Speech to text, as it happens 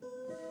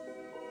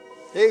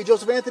Hey,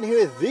 Joseph Anthony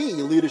here,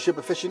 the Leadership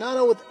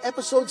Aficionado with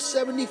episode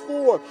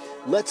 74.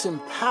 Let's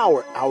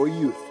empower our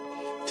youth.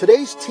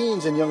 Today's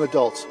teens and young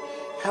adults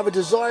have a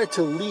desire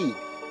to lead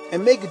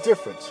and make a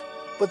difference,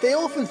 but they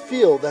often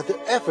feel that their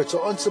efforts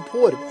are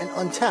unsupported and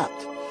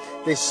untapped.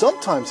 They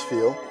sometimes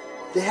feel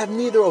they have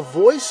neither a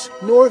voice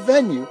nor a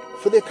venue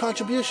for their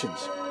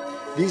contributions.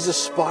 These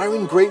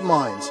aspiring great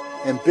minds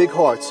and big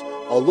hearts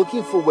are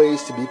looking for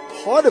ways to be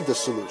part of the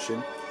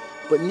solution,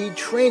 but need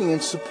training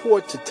and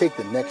support to take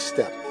the next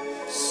step.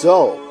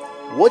 So,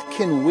 what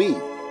can we,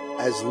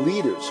 as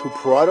leaders who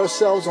pride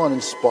ourselves on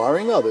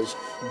inspiring others,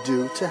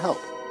 do to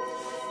help?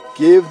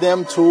 Give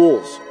them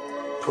tools.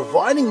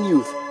 Providing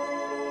youth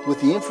with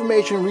the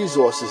information and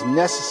resources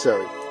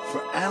necessary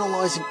for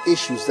analyzing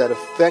issues that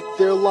affect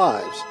their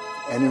lives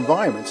and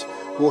environments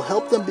will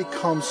help them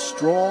become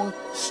strong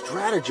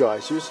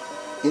strategizers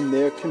in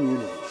their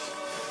communities.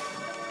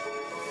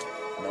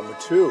 Number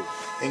 2,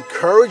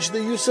 encourage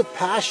the use of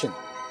passion.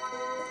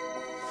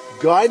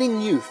 Guiding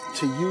youth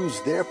to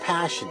use their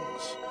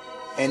passions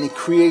and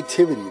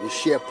creativity to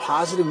share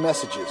positive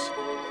messages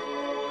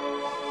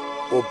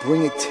or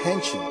bring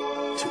attention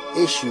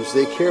to issues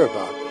they care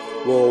about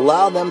will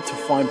allow them to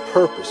find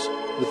purpose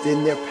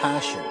within their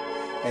passion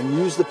and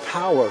use the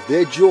power of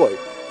their joy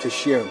to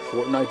share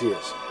important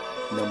ideas.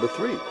 Number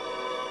 3,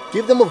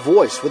 give them a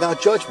voice without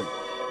judgment.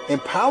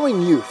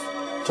 Empowering youth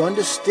to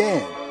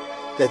understand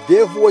that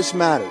their voice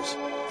matters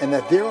and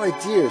that their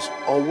ideas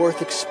are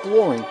worth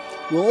exploring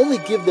will only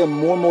give them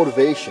more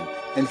motivation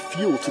and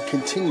fuel to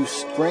continue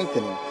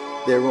strengthening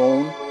their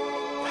own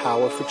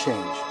power for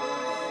change.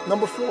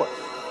 Number 4,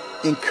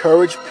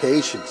 encourage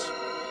patience.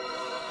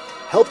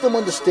 Help them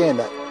understand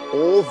that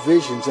all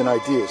visions and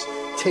ideas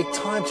take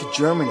time to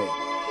germinate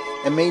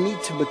and may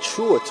need to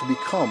mature to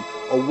become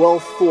a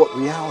well-thought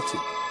reality.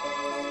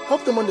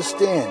 Help them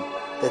understand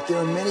that there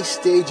are many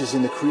stages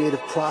in the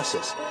creative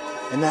process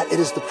and that it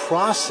is the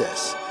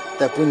process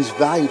that brings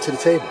value to the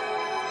table.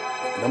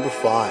 Number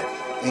 5,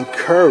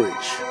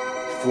 encourage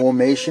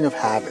formation of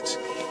habits.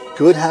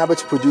 Good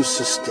habits produce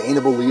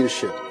sustainable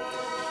leadership.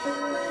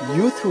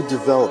 Youth who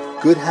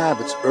develop good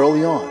habits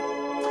early on,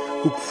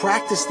 who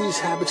practice these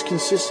habits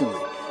consistently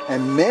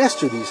and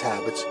master these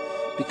habits,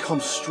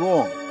 become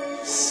strong,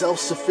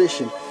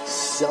 self-sufficient,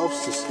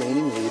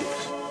 self-sustaining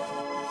leaders.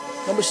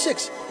 Number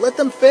 6, let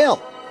them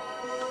fail.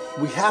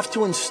 We have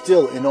to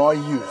instill in our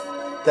youth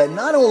that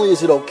not only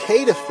is it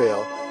okay to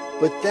fail,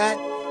 but that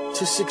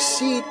to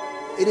succeed,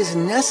 it is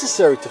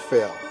necessary to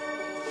fail.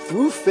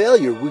 Through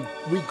failure,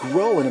 we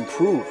grow and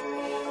improve.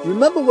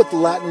 Remember what the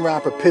Latin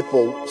rapper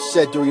Pitbull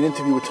said during an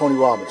interview with Tony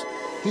Robbins.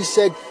 He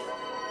said,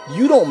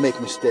 "You don't make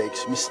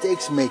mistakes,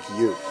 mistakes make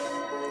you."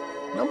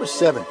 Number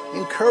 7,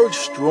 encourage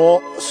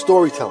strong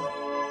storytelling.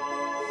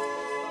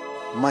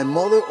 My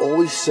mother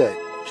always said,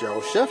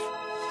 "Gerald Chef,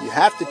 you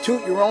have to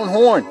toot your own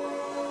horn."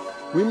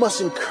 We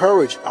must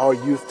encourage our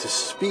youth to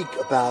speak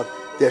about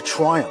their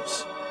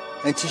triumphs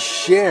and to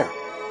share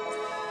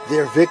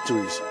their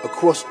victories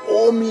across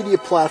all media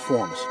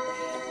platforms.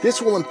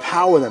 This will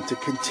empower them to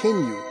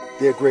continue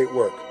their great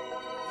work.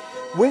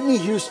 Whitney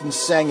Houston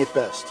sang it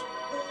best.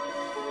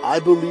 "I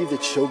believe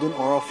that children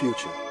are our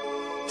future.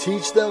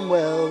 Teach them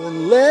well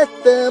and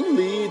let them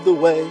lead the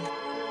way."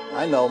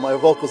 I know, my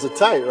vocals are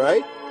tight,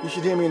 right? You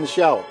should hear me in the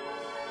shower.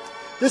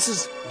 This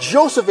is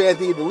Joseph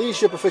Anthony, the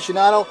Leadership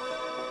Aficionado,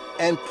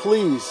 and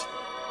please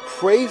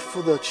pray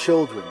for the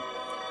children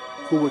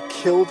who were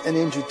killed and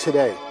injured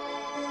today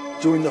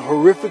during the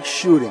horrific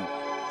shooting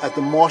at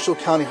the Marshall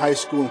County High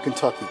School in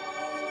Kentucky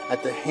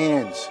at the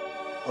hands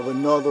of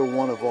another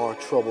one of our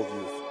troubled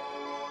youth.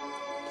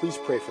 Please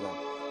pray for them,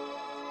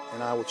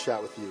 and I will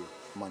chat with you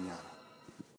mañana.